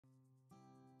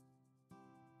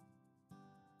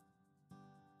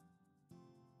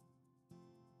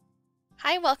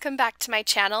Hi, welcome back to my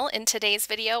channel. In today's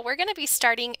video, we're going to be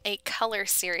starting a color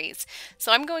series.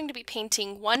 So I'm going to be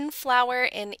painting one flower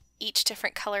in each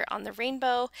different color on the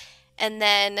rainbow, and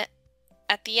then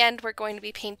at the end we're going to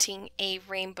be painting a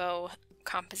rainbow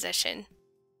composition.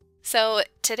 So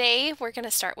today we're going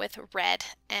to start with red,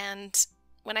 and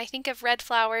when I think of red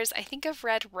flowers, I think of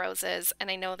red roses, and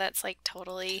I know that's like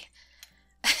totally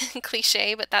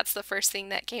cliche, but that's the first thing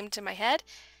that came to my head.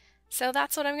 So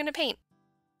that's what I'm going to paint.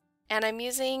 And I'm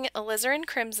using alizarin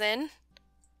crimson.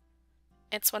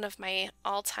 It's one of my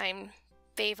all-time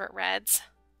favorite reds.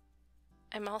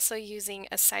 I'm also using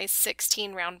a size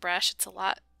 16 round brush. It's a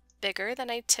lot bigger than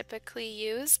I typically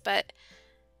use, but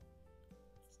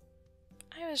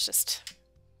I was just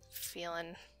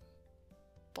feeling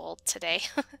bold today.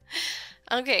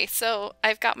 Okay, so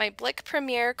I've got my Blick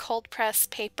Premier cold press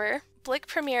paper. Blick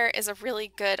Premier is a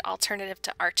really good alternative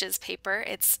to Arches paper.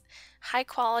 It's high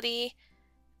quality,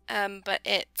 but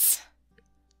it's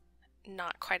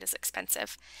not quite as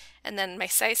expensive. And then my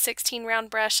size 16 round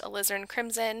brush, alizarin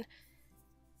crimson.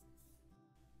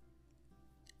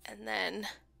 And then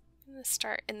I'm going to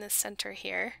start in the center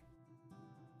here.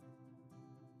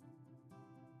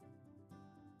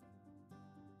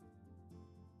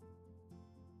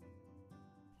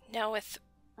 Now with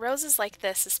roses like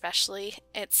this especially,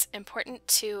 it's important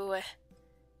to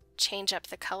change up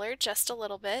the color just a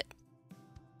little bit.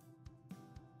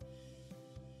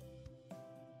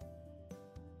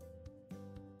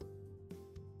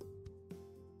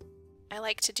 I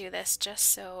like to do this just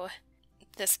so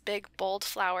this big bold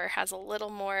flower has a little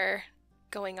more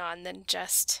going on than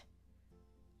just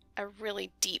a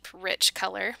really deep, rich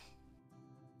color.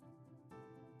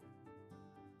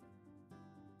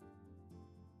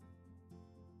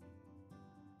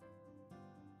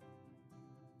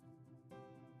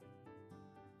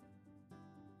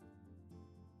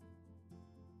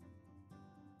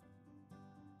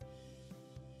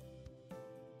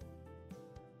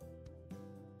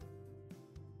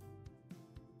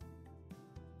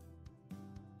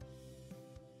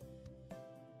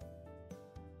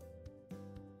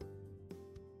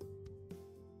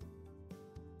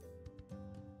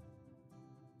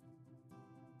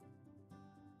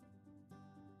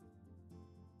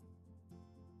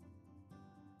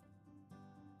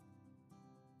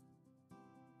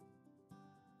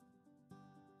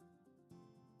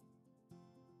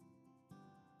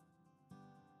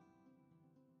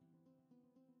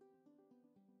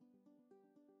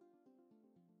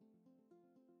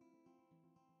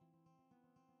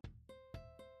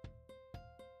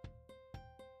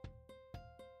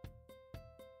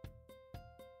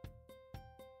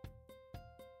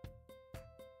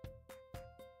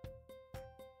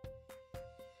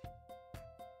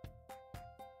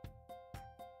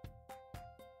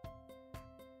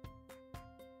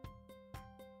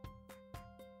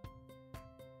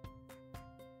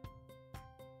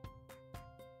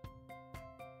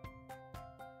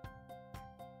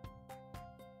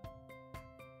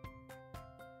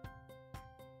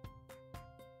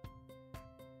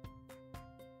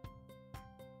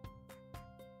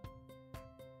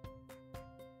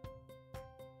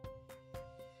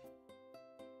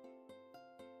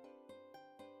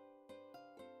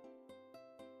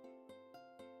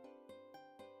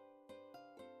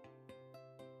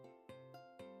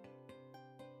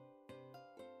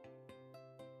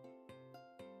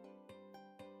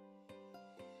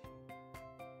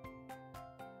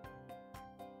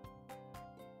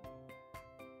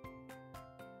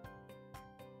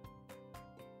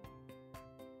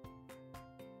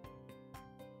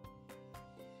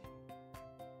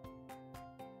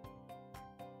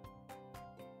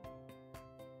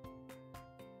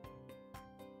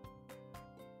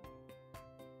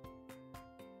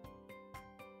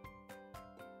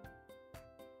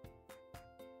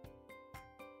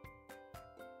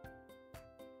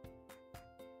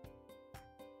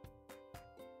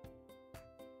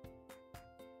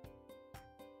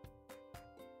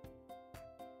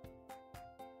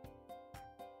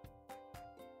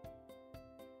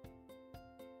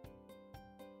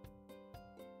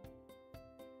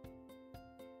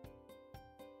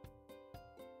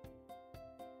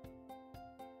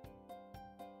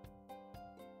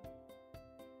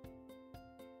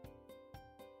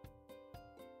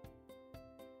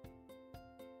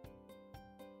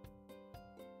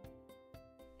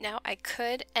 Now I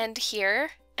could end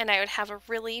here and I would have a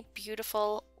really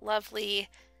beautiful, lovely,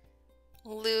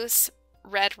 loose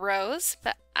red rose,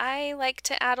 but I like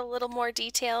to add a little more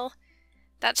detail.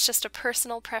 That's just a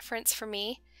personal preference for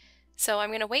me. So I'm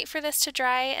going to wait for this to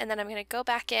dry, and then I'm going to go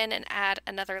back in and add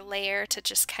another layer to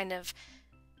just kind of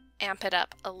amp it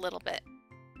up a little bit.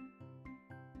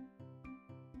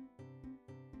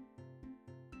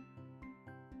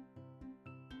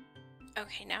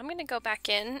 Okay, now I'm going to go back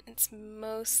in. It's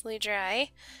mostly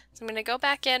dry. So I'm going to go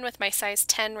back in with my size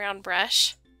 10 round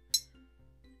brush.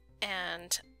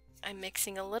 And I'm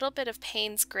mixing a little bit of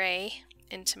Payne's Gray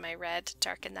into my red to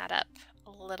darken that up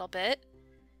a little bit.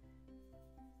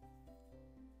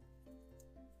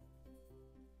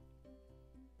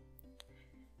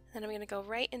 Then I'm going to go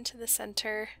right into the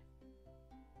center.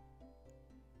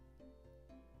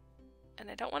 And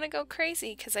I don't want to go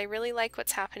crazy because I really like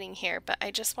what's happening here, but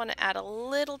I just want to add a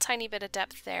little tiny bit of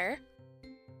depth there.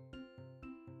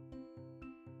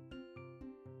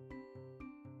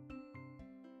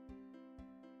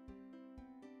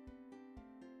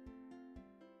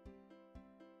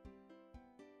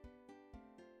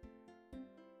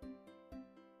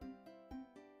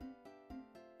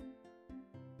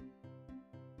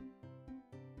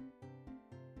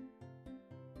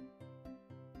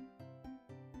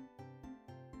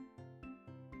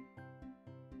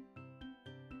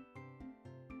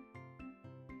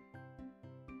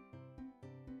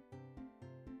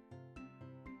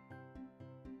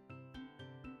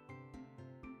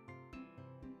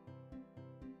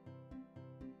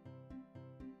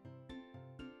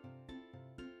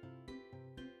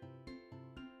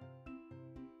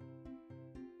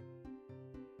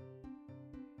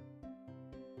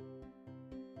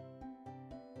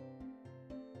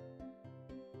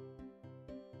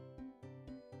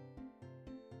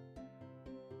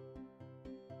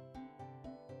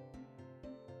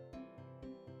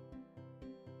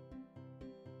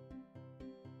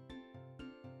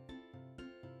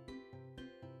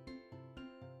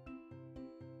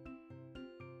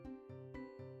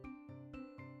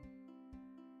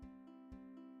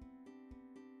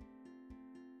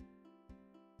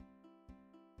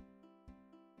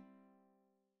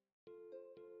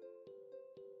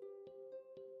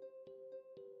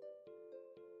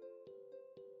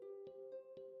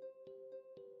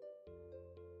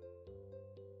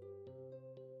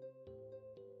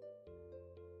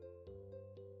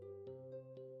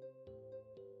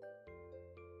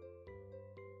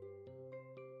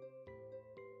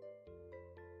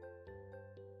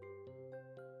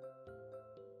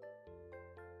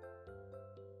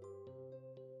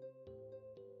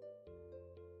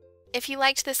 If you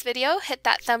liked this video, hit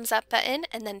that thumbs up button,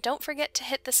 and then don't forget to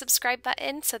hit the subscribe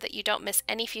button so that you don't miss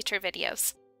any future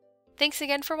videos. Thanks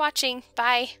again for watching.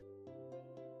 Bye!